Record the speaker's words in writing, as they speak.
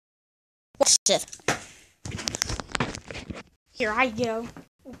Watch this. Here I go.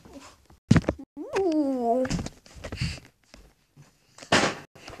 Ooh.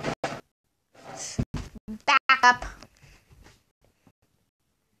 Back up.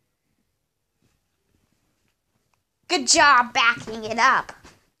 Good job backing it up.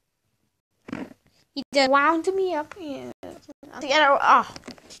 You just wound me up. Yeah. Together. Oh.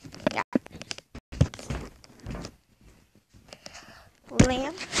 Yeah.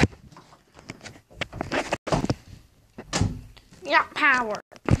 Lamp. You got power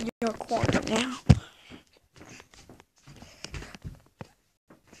in your corner now.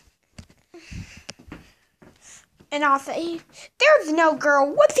 And I'll say, there's no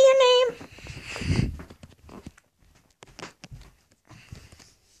girl. What's your name?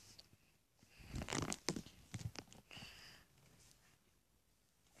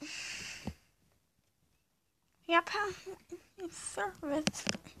 Yep, service.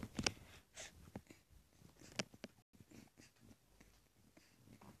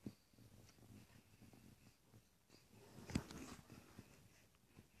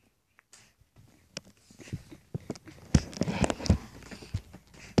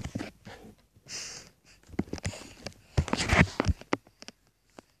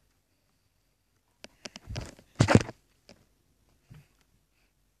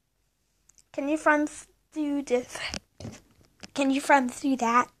 Can you friends do this? Can you friends do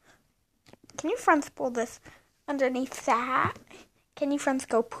that? Can you friends pull this underneath that? Can you friends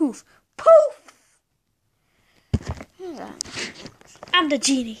go poof? Poof! I'm the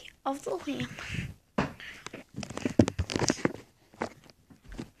genie of the lamp.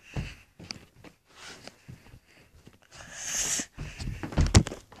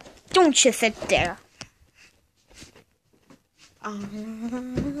 Don't you sit there.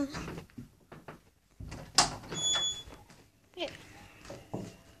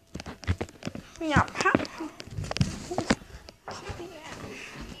 Yeah.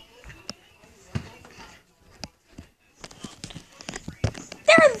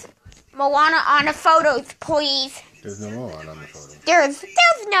 There's Moana on the photos, please. There's no Moana on the photo. There's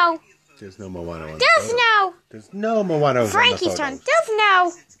no. There's no Moana on the There's photo. no. There's no Moana on the photo. Frankie's turn. There's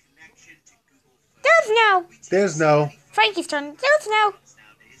no. There's no. There's no. Frankie's turn. There's no.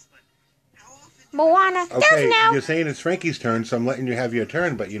 Moana. Okay, There's no. you're saying it's Frankie's turn, so I'm letting you have your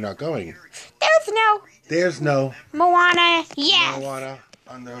turn, but you're not going. There's no. There's no. Moana. Yes. Moana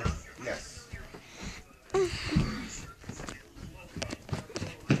on the. Yes.